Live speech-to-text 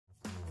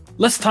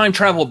Let's time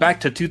travel back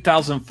to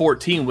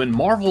 2014 when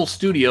Marvel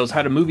Studios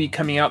had a movie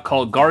coming out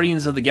called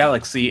Guardians of the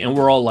Galaxy, and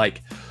we're all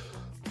like,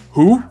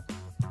 who?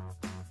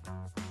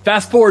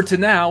 Fast forward to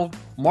now,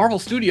 Marvel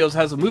Studios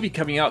has a movie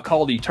coming out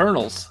called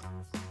Eternals.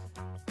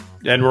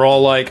 And we're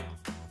all like,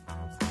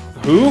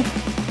 who?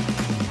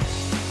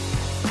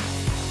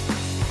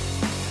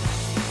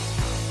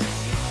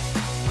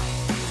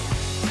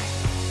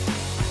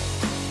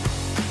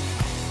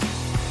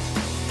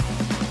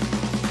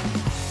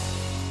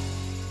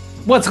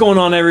 What's going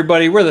on,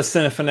 everybody? We're the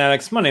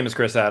Cinefanatics. My name is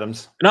Chris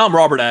Adams. And I'm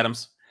Robert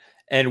Adams.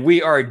 And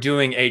we are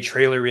doing a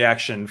trailer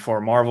reaction for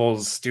Marvel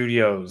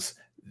Studios'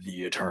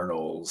 The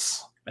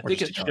Eternals. I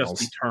think it's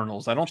just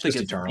Eternals. I don't think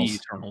it's The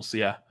Eternals,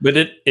 yeah. But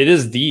it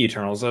is The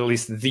Eternals, at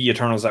least the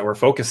Eternals that we're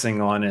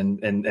focusing on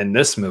in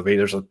this movie.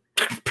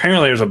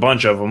 Apparently there's a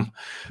bunch of them.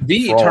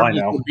 The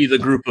Eternals would be the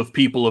group of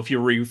people. If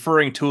you're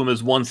referring to them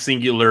as one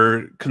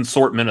singular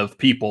consortment of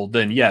people,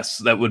 then yes,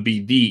 that would be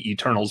The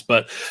Eternals.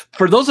 But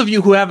for those of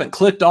you who haven't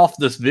clicked off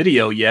this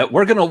video yet,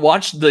 we're going to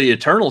watch the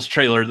Eternals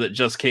trailer that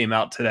just came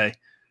out today.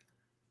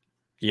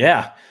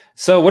 Yeah.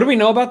 So what do we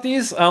know about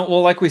these?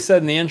 Well, like we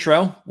said in the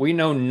intro, we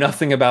know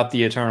nothing about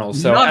the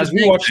Eternals. So as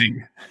we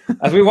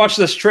watch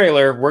this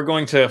trailer, we're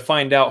going to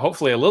find out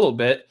hopefully a little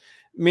bit.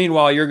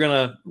 Meanwhile, you're going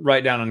to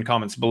write down in the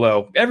comments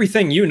below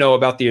everything you know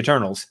about the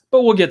Eternals.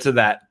 But we'll get to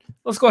that.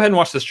 Let's go ahead and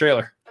watch this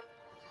trailer.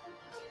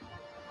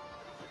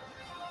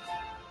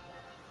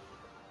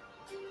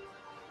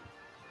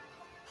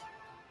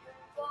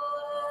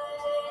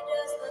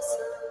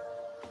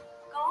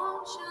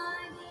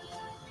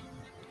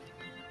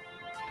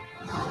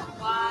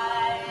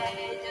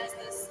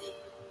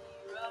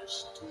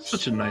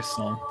 Such a nice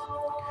song.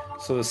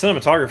 So the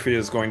cinematography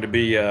is going to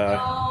be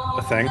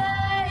a thing.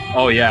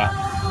 Oh, yeah.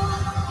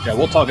 Yeah,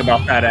 we'll talk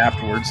about that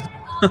afterwards.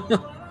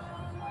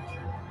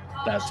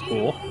 That's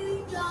cool.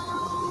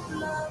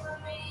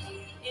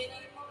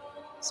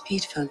 It's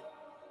beautiful.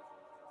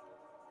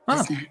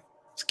 Huh.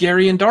 It's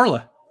Gary and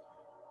Darla.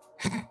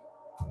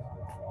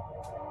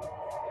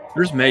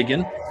 There's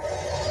Megan.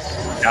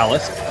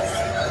 Alice.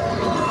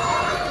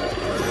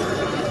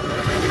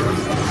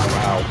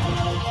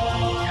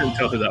 Wow. Couldn't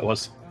tell who that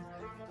was.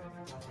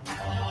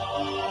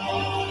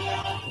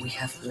 We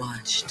have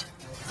watched,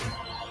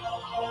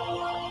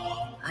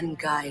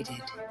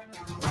 unguided.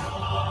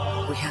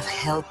 We have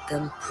helped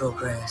them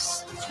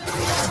progress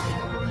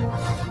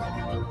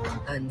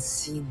and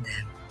seen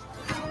them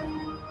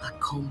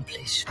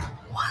accomplish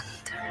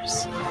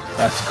wonders.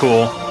 That's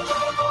cool.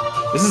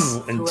 This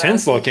is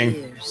intense looking.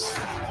 Years,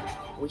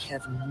 we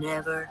have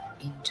never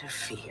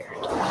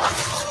interfered.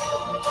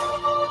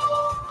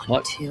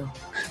 What? Until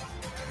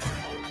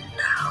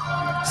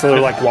now. So they're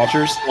like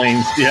watchers?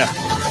 Lanes, yeah.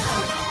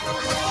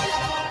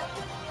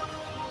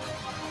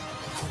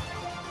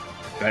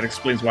 That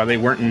explains why they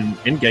weren't in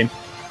Endgame.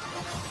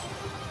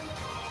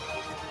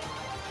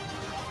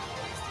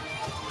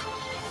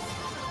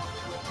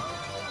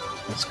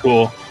 That's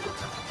cool.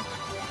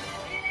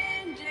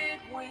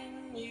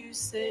 When you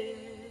said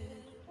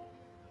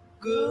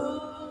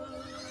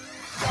goodbye.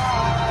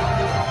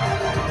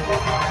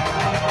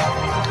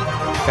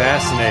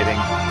 Fascinating.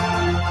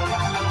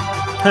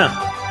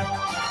 Huh.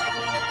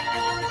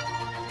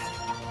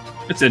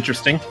 It's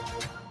interesting.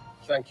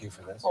 Thank you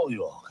for this. Oh,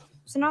 you're welcome.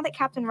 So now that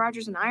Captain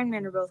Rogers and Iron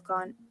Man are both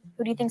gone,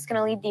 who do you think's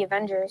gonna lead the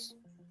Avengers?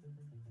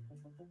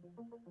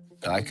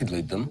 I could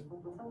lead them.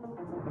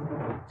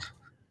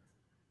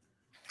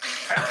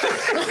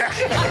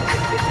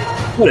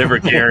 Whatever,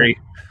 Gary.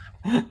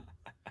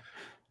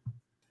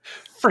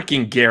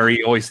 Freaking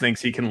Gary always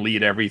thinks he can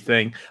lead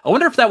everything. I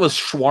wonder if that was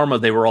shawarma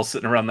they were all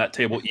sitting around that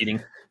table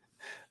eating.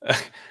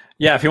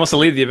 Yeah, if he wants to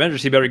lead the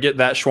Avengers, he better get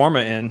that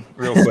shawarma in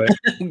real quick.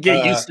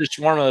 Get used to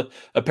shawarma.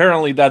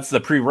 Apparently, that's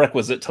the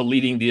prerequisite to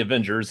leading the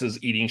Avengers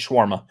is eating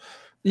shawarma.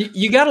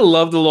 You got to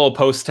love the little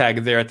post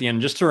tag there at the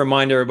end, just to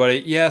remind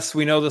everybody, yes,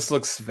 we know this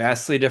looks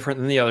vastly different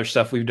than the other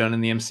stuff we've done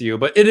in the MCU,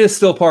 but it is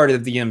still part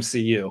of the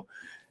MCU.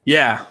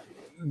 Yeah.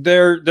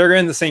 They're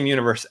in the same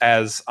universe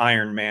as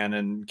Iron Man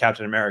and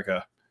Captain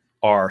America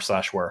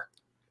are/were.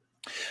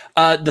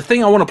 The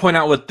thing I want to point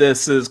out with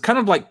this is kind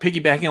of like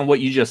piggybacking on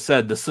what you just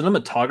said. The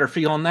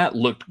cinematography on that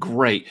looked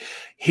great.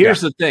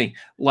 Here's the thing.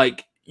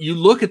 Like, you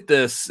look at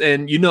this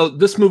and, you know,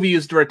 this movie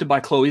is directed by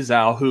Chloe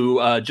Zhao,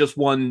 who just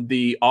won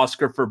the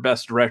Oscar for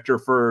Best Director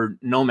for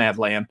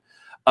Nomadland.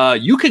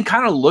 You can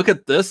kind of look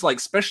at this, like,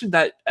 especially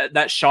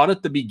that shot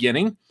at the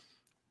beginning.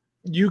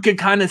 You can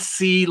kind of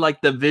see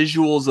like the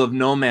visuals of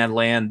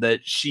Nomadland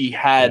that she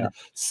had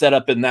set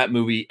up in that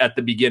movie at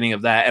the beginning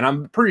of that. And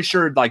I'm pretty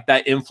sure like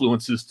that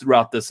influences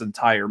throughout this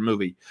entire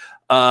movie.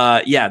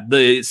 Yeah,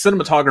 the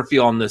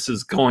cinematography on this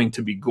is going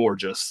to be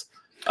gorgeous.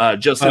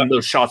 Just in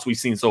those shots we've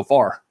seen so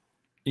far.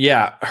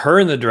 Yeah, her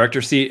in the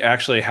director's seat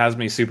actually has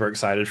me super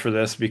excited for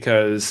this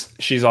because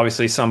she's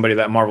obviously somebody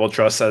that Marvel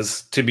trusts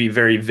as to be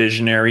very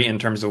visionary in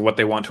terms of what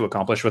they want to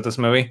accomplish with this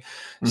movie.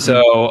 Mm-hmm.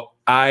 So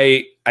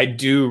I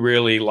do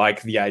really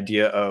like the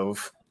idea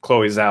of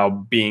Chloe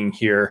Zhao being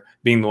here,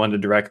 being the one to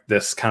direct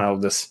this kind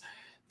of this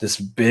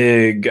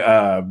big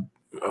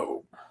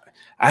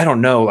I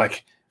don't know,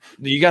 like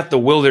you got the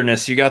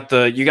wilderness, you got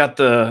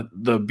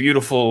the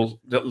beautiful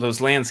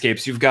those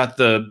landscapes, you've got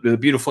the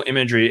beautiful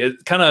imagery.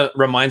 It kind of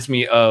reminds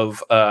me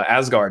of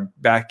Asgard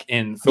back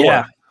in Thor.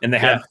 Yeah. And they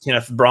had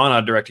Kenneth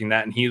Branagh directing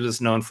that, and he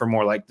was known for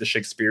more like the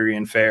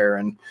Shakespearean fare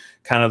and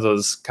kind of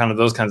those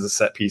kinds of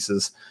set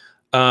pieces.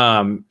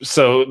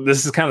 So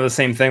this is kind of the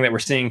same thing that we're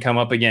seeing come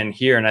up again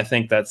here, and I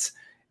think it's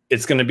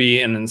going to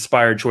be an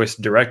inspired choice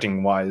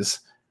directing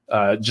wise,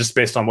 just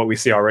based on what we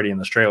see already in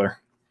this trailer.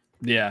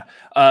 Yeah,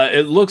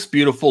 it looks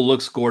beautiful,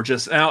 looks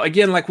gorgeous. Now,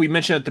 again, like we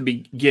mentioned at the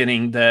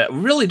beginning, that we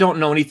really don't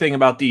know anything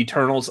about the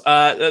Eternals.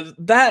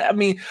 I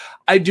mean,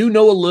 I do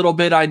know a little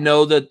bit. I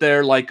know that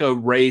they're like a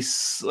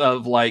race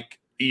of like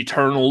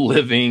eternal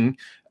living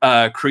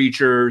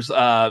creatures.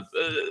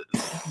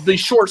 The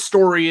short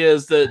story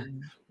is that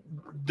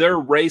their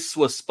race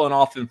was spun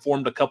off and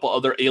formed a couple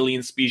other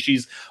alien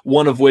species,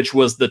 one of which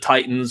was the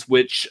Titans,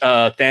 which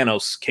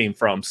Thanos came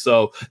from.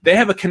 So they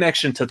have a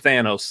connection to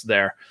Thanos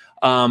there.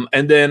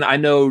 And then I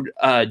know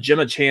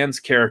Gemma Chan's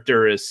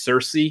character is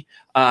Cersei.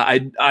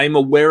 I'm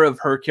aware of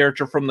her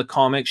character from the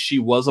comics. She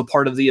was a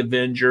part of the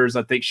Avengers.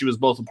 I think she was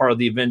both a part of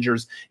the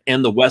Avengers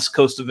and the West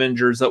Coast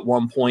Avengers at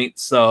one point.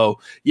 So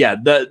yeah,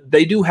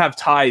 they do have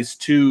ties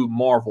to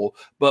Marvel.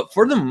 But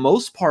for the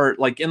most part,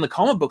 like in the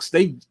comic books,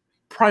 they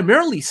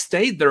primarily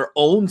stayed their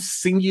own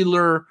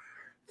singular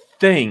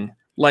thing.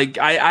 Like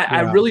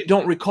I really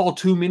don't recall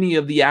too many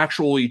of the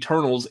actual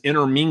Eternals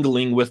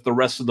intermingling with the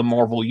rest of the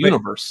Marvel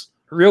universe.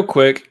 Real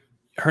quick,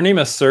 her name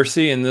is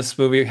Cersei, and this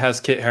movie has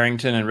Kit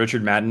Harington and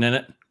Richard Madden in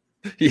it.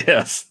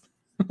 Yes.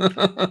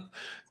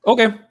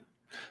 Okay.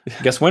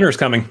 Guess winter's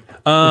coming.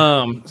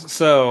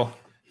 So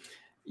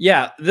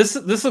yeah, this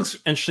looks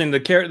interesting.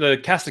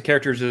 The cast of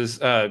characters is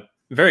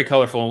very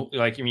colorful.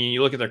 Like, I mean,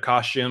 you look at their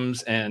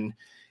costumes and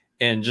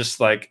just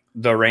like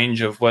the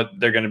range of what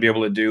they're going to be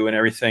able to do and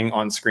everything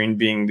on screen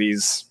being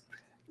these.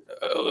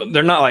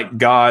 They're not like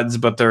gods,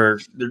 but they're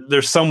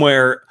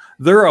somewhere.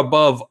 They're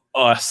above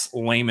us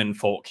layman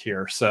folk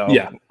here. So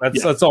yeah,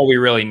 that's all we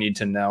really need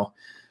to know.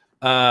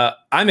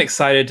 I'm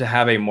excited to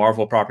have a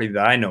Marvel property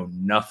that I know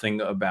nothing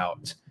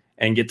about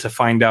and get to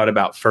find out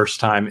about first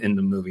time in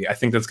the movie. I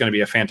think that's going to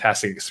be a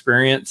fantastic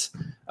experience.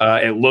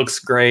 It looks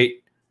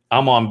great.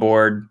 I'm on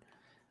board.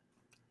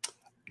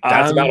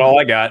 That's about all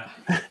I got.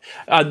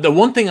 The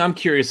one thing I'm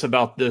curious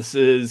about this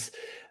is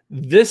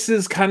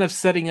kind of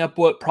setting up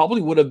what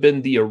probably would have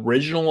been the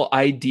original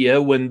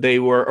idea when they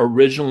were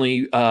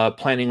originally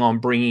planning on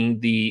bringing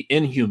the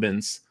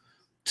Inhumans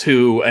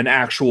to an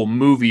actual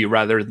movie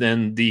rather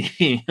than the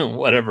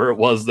whatever it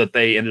was that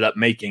they ended up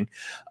making.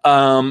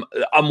 I'm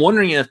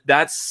wondering if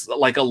that's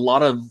like a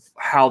lot of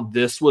how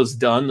this was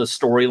done, the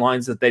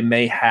storylines that they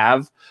may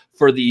have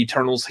for the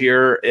Eternals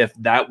here, if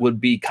that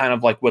would be kind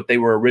of like what they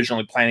were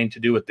originally planning to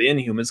do with the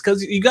Inhumans,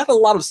 because you got a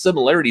lot of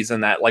similarities in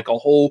that, like a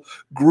whole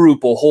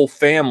group, a whole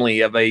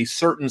family of a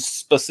certain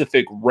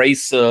specific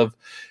race of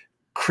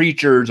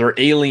creatures or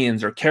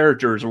aliens or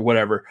characters or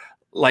whatever.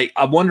 Like,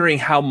 I'm wondering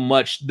how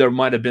much there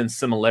might have been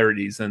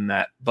similarities in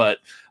that, but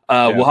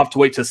we'll have to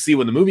wait to see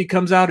when the movie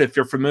comes out. If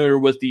you're familiar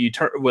with the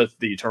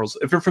Eternals,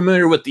 if you're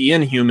familiar with the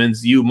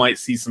Inhumans, you might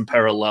see some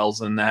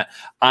parallels in that.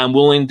 I'm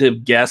willing to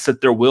guess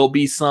that there will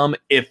be some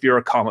if you're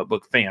a comic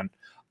book fan.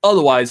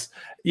 Otherwise,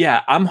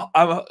 yeah, I'm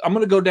going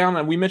to go down,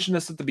 and we mentioned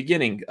this at the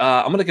beginning.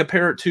 I'm going to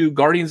compare it to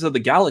Guardians of the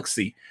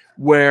Galaxy,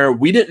 where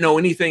we didn't know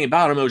anything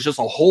about them. It was just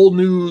a whole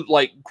new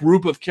like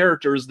group of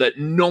characters that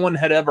no one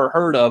had ever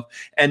heard of,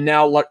 and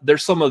now they're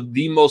some of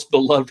the most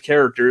beloved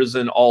characters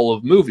in all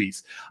of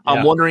movies. Yeah.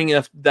 I'm wondering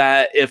if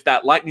that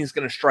lightning is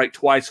going to strike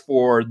twice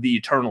for the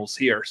Eternals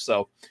here.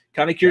 So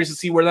kind of curious to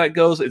see where that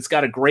goes. It's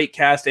got a great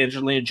cast: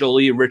 Angelina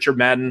Jolie, Richard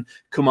Madden,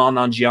 Kumail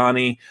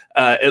Nanjiani.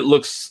 It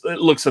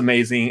looks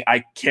amazing.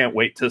 I can't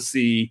wait to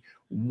see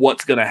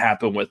what's going to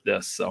happen with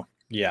this. So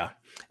yeah.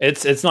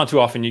 It's not too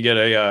often you get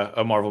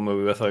a Marvel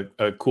movie with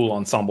a cool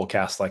ensemble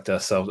cast like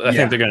this. So I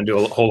think they're going to do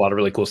a whole lot of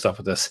really cool stuff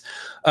with this.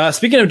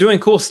 Speaking of doing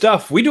cool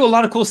stuff, we do a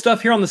lot of cool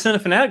stuff here on the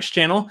Cinefanatics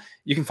channel.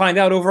 You can find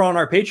out over on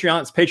our Patreon.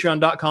 It's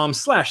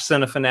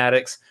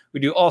patreon.com/Cinefanatics.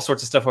 We do all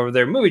sorts of stuff over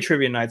there. Movie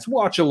trivia nights,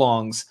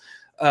 watch-alongs,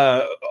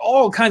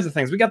 all kinds of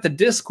things. We got the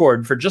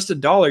Discord. For just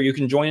 $1, you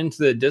can join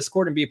into the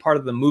Discord and be a part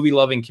of the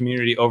movie-loving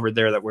community over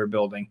there that we're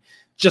building.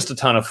 Just a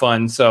ton of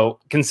fun. So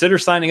consider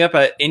signing up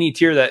at any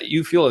tier that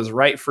you feel is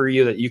right for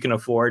you, that you can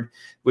afford.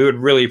 We would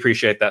really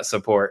appreciate that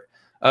support.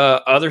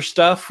 Other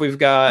stuff we've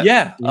got.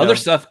 Yeah, other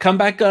stuff. Come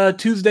back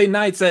Tuesday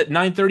nights at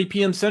 9:30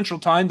 p.m. Central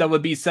Time. That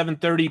would be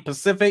 7:30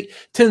 Pacific,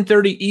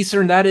 10:30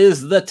 Eastern. That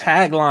is the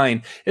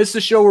tagline. It's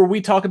the show where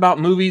we talk about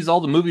movies, all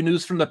the movie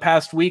news from the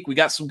past week. We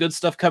got some good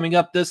stuff coming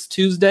up this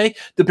Tuesday,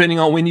 depending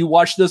on when you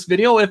watch this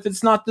video. If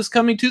it's not this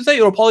coming Tuesday,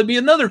 it'll probably be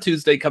another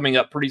Tuesday coming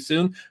up pretty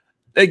soon.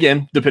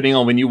 Again, depending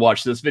on when you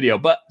watch this video.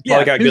 But yeah,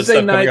 I got good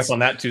stuff coming up on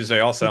that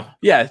Tuesday also.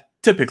 Yeah,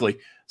 typically.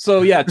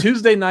 So yeah,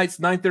 Tuesday nights,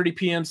 9:30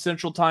 p.m.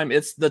 Central Time.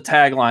 It's the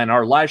tagline,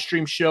 our live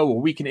stream show where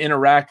we can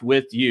interact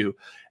with you.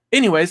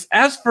 Anyways,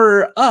 as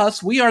for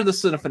us, we are the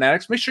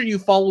Cinefanatics. Make sure you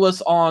follow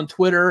us on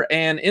Twitter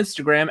and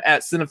Instagram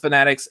at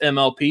Cinefanatics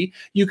MLP.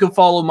 You can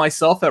follow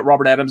myself at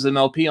Robert Adams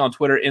MLP on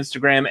Twitter,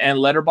 Instagram, and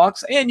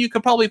Letterboxd. And you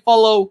can probably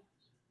follow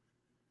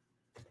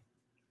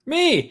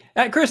me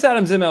at Chris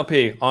Adams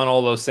MLP on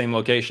all those same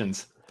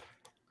locations.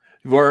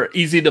 We're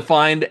easy to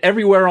find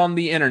everywhere on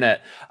the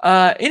internet.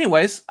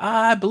 Anyways,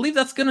 I believe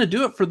that's going to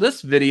do it for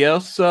this video.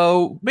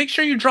 So make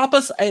sure you drop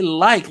us a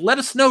like. Let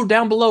us know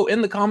down below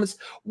in the comments,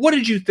 what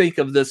did you think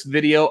of this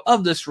video,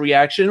 of this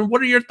reaction?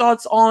 What are your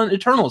thoughts on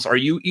Eternals? Are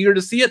you eager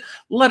to see it?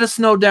 Let us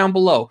know down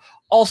below.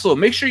 Also,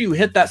 make sure you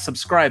hit that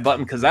subscribe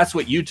button because that's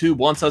what YouTube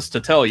wants us to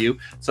tell you.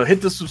 So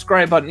hit the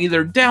subscribe button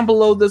either down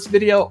below this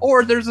video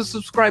or there's a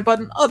subscribe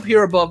button up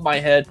here above my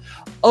head.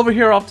 Over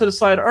here off to the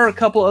side are a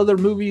couple other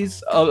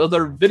movies,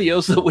 other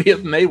videos that we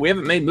have made. We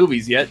haven't made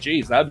movies yet.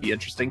 Jeez, that'd be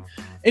interesting.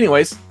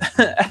 Anyways,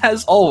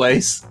 as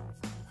always.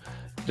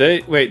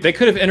 They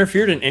could have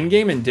interfered in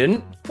Endgame and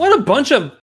didn't? What a bunch of